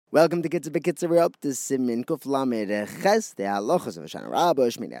Welcome to Kitzur B'Kitzur. We're up to Simin Kuf Lamed Ches, the halachas of Hoshana Rabbah,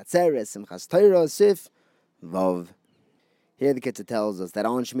 Shmini Atzeres, Simchas Torah, Sif, Vov. Here the Kitzur tells us that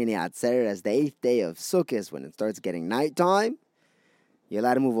on Shmini Atzeres, the 8th day of Sukkot, when it starts getting nighttime, you're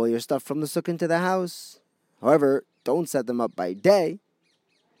allowed to move all your stuff from the Sukkot into the house. However, don't set them up by day,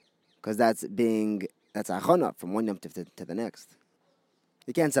 because that's achana from one Yom Tov to the next.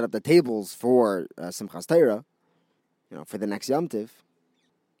 You can't set up the tables for Simchas Torah, for the next Yom Tov,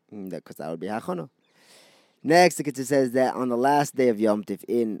 because that would be hachana. Next, the Kitzur says that on the last day of Yom Tiv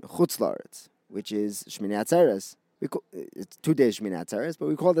in Chutz La'aretz, which is Shmini Atzeres, it's 2 days Shmini Atzeres, but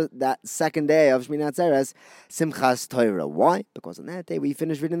we call that second day of Shmini Atzeres Simchas Torah. Why? Because on that day we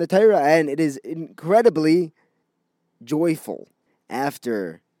finish reading the Torah, and it is incredibly joyful.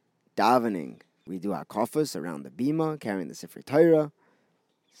 After davening, we do hakafos around the bima, carrying the Sefer Torah.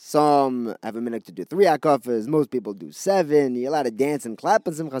 Some have a minute to do 3 hakafas. Most people do 7. You're allowed to dance and clap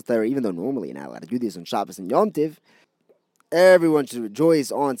on Simchas Torah, even though normally you're not allowed to do this on Shabbos and Yom Tiv. Everyone should rejoice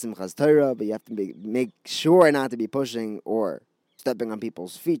on Simchas Torah, but you have to make sure not to be pushing or stepping on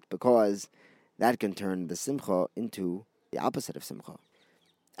people's feet, because that can turn the Simcha into the opposite of Simcha.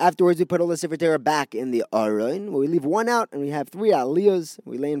 Afterwards, we put all the Sefer Torah back in the Aron, where we leave one out, and we have 3 aliyos.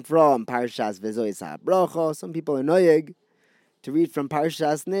 We learn from Parshas V'zois HaBracha. Some people are noyeg to read from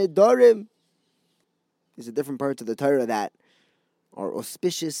Parshas Nedarim. These are different parts of the Torah that are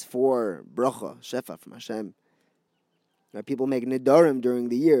auspicious for bracha, shefa from Hashem. People make Nedarim during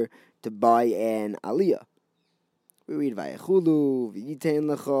the year to buy an aliyah. We read Vayechulu,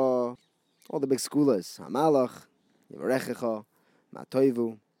 V'yitein Lecha, all the big skulas, Hamalach, Yivarechecha,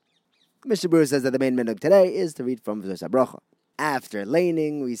 Matoivu. Mishnah Berurah says that the main minhag today is to read from V'zois HaBracha. After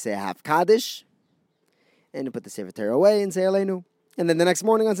laning, we say Hav Kaddish, and to put the Sefer Torah away and say Aleinu. And then the next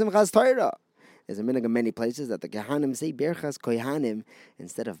morning on Simchas Torah, there's a minhag in many places that the Kehanim say Berchas Kohanim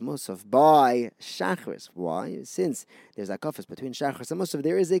instead of Musaf by Shachris. Why? Since there's a kafas between Shachris and Musaf,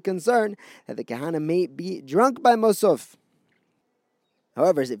 there is a concern that the Kehanim may be drunk by Musaf.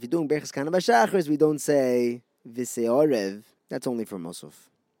 However, if you're doing Berchas Kohanim by Shachris, we don't say Visei Orev. That's only for Musaf.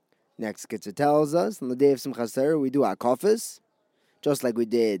 Next, Kitzur tells us on the day of Simchas Torah we do hakafas, just like we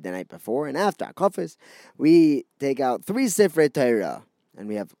did the night before. And after hakafas, we take out 3 Sifrei Torah, and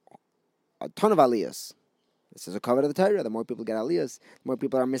we have a ton of aliyahs. This is a cover of the Torah. The more people get aliyahs, the more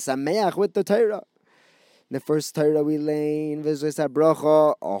people are misameach with the Torah. In the first Torah, we learn V'zois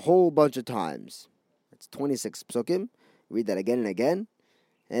HaBracha a whole bunch of times. It's 26 psukim. We read that again and again,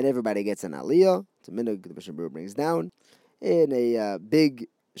 and everybody gets an aliyah. It's a minhag the Mishnah Berurah brings down. In a big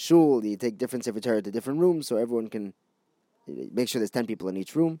shul, you take different Sefer Torah to different rooms, so everyone can make sure there's 10 people in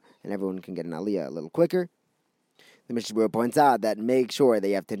each room, and everyone can get an aliyah a little quicker. The Mishnah Berurah points out that make sure that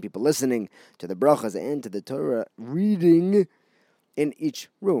you have 10 people listening to the brachas and to the Torah reading in each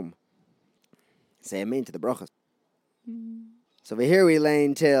room. Say amen to the brachas. So over here we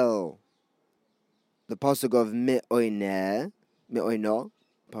lay till the pasuk of Me'oino,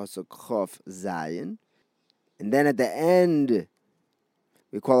 pasuk Chof Zayin. And then at the end,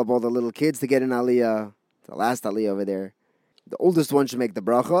 we call up all the little kids to get an aliyah, the last aliyah over there. The oldest one should make the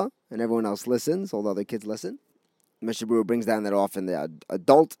bracha, and everyone else listens, all the other kids listen. Mishnah Berurah brings down that often the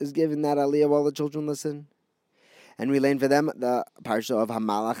adult is given that aliyah while the children listen. And we learn for them the parsha of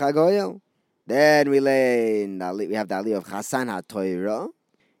Hamalach HaGoyel. Then we have the aliyah of Chasan HaTorah.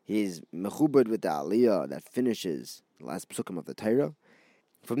 He's mechubed with the aliyah that finishes the last psukim of the Torah.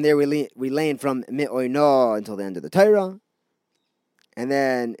 From there we learn from Me'oino until the end of the Torah. And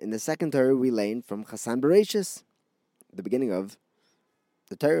then in the second Torah we learn from Chasan Bereshis, the beginning of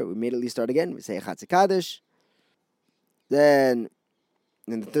the Torah. We immediately start again. We say Chatzi Kaddish. Then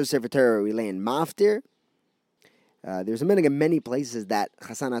in the third Sefer Torah we learn Maftir. There's a minhag in many places that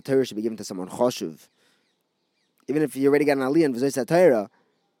Chasan HaTorah should be given to someone choshuv. Even if you already got an aliyah in V'zois HaTorah,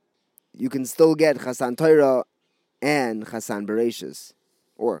 you can still get Chasan Torah and Chasan Bereshis,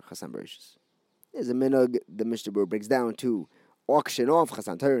 or Chasan Bereshis. There's a minhag the Mishnah Berurah breaks down to auction off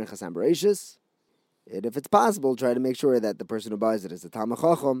Chasan Torah and Chasan Bereshis. And if it's possible, try to make sure that the person who buys it is a Talmid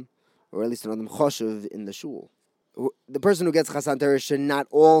Chacham, or at least another choshuv in the shul. The person who gets Chasan Torah should not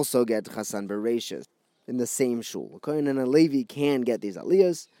also get Chasan Bereshis in the same shul. A Kohen and a Levi can get these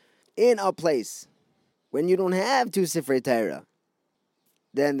aliyahs in a place. When you don't have 2 Sifrei Torah,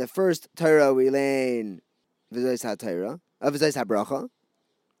 then the first Torah we learn V'zois HaBracha.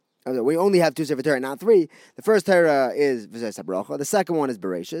 We only have 2 Sefer Torah, not 3. The first Torah is V'zois HaBracha. The second one is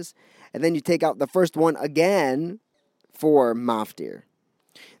Bereshis. And then you take out the first one again for Maftir.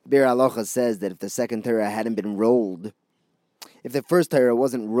 Biur Halacha says that if the second Torah hadn't been rolled, if the first Torah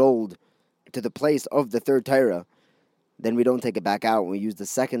wasn't rolled to the place of the third Torah, then we don't take it back out. When we use the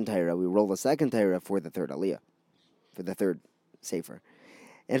second Torah, we roll the second Torah for the third Aliyah, for the third Sefer.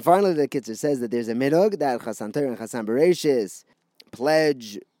 And finally, the Kitzur says that there's a minhag that Chasan Torah and Chasan Bereshis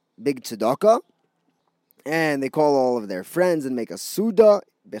pledge big tzedakah, and they call all of their friends and make a suda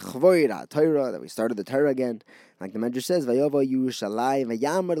b'chvoid ha-Torah, that we started the Torah again. Like the Medrash says, Vayova Yerushalayim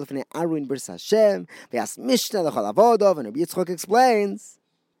v'yamar l'fnei Arun b'ris Hashem v'yas mishneh l'chol avodov. And Rabbi Yitzchok explains,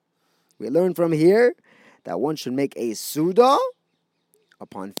 we learn from here that one should make a suda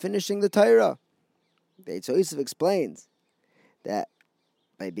upon finishing the Torah. The Eitz Yosef explains that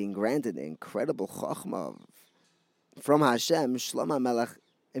by being granted the incredible chachma from Hashem, Shlomo HaMelech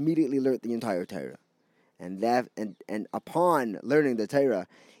immediately learned the entire Torah. And upon learning the Torah,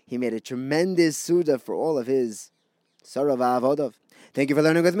 he made a tremendous suda for all of his Sarah v'Avodov. Thank you for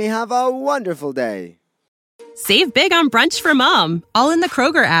learning with me. Have a wonderful day. Save big on brunch for mom, all in the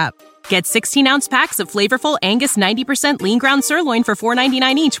Kroger app. Get 16-ounce packs of flavorful Angus 90% lean ground sirloin for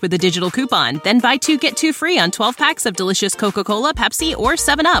 $4.99 each with a digital coupon. Then buy 2, get 2 free on 12 packs of delicious Coca-Cola, Pepsi, or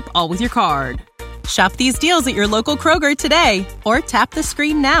 7-Up, all with your card. Shop these deals at your local Kroger today, or tap the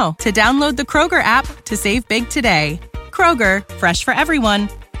screen now to download the Kroger app to save big today. Kroger, fresh for everyone.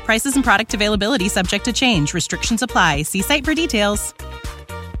 Prices and product availability subject to change. Restrictions apply. See site for details.